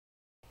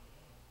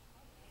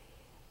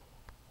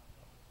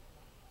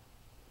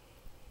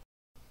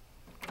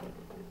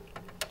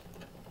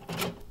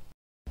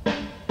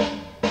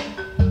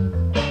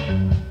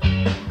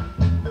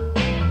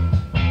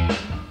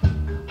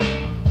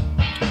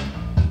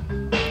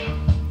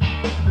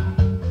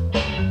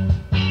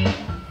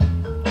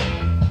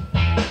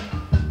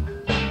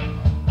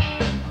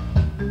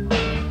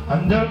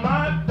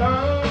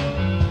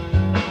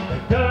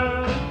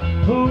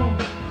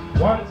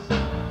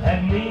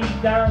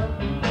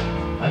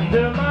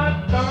under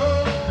my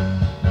thumb.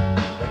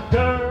 The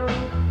girl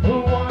who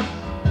once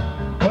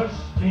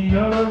pushed me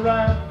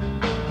around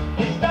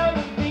is down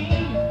with me.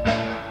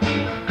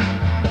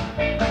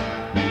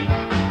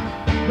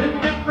 The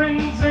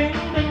difference in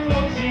the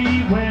clothes she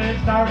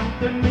wears down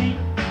to me.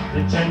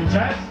 The change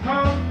has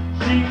come,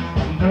 she's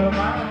under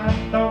my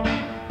thumb.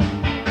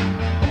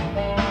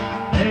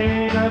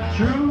 Ain't a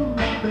true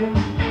thing.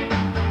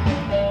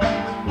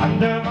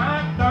 Under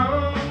my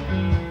thumb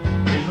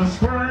is a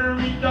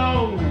squirmy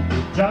dough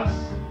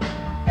just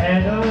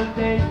had a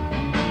day.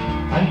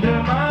 Under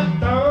my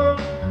thumb,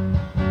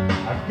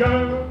 a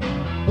girl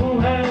who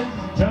has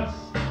just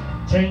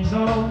changed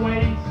her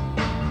ways.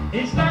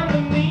 It's down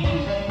to me.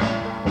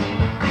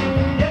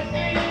 Yes,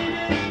 it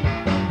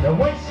is. The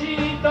way she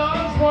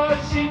does what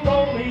she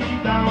told me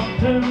down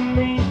to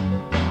me.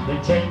 The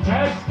change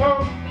has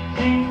come.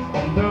 She's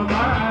under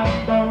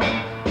my thumb.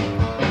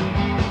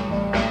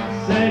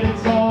 Said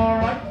it's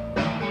alright.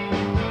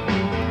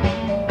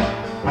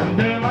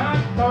 Under my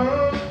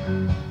thumb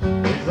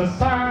is a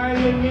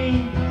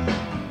Siamese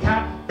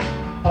cat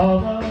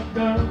of a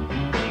girl.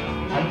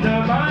 Under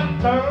my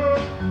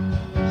thumb,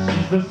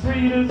 she's the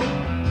sweetest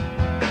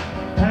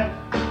pet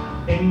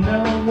in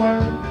the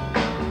world.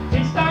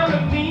 It's down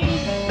to me.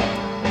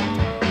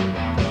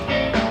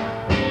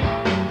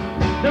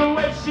 The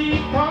way she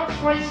talks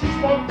when she's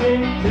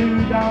spoken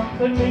to down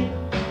to me.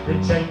 The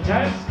change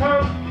has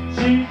come.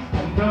 She's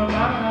under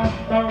my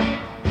thumb.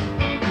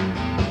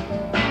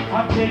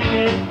 I take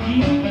it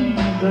easy,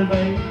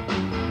 babe.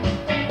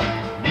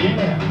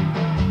 Yeah.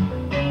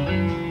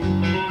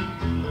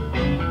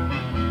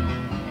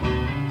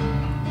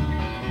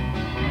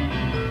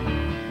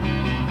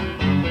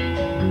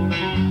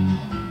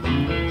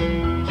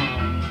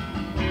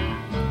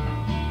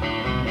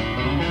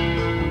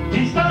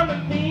 He's down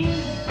with me.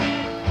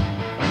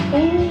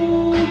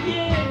 Ooh,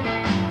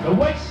 yeah. The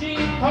way she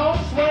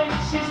talks when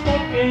she's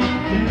spoken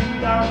to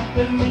down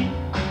to me.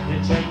 The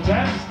change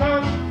has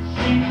come.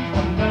 She's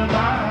under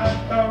my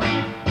thumb.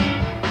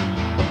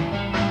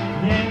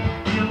 Yeah,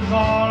 it feels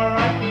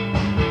alright.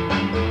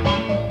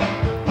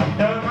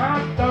 Under my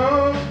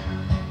thumb,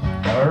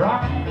 her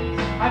eyes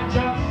are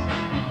just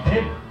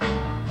hip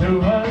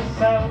to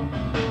herself.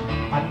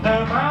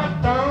 Under my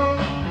thumb,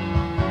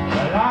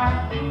 well,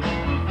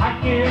 I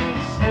can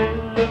still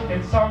look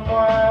at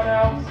someone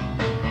else.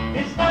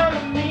 It's down to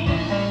me.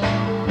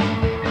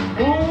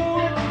 Ooh,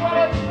 it's what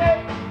I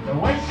said. The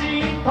way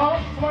she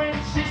talks when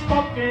she's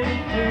spoken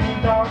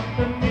to down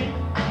to me.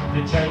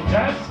 The change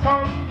has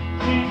come.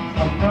 She's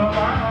under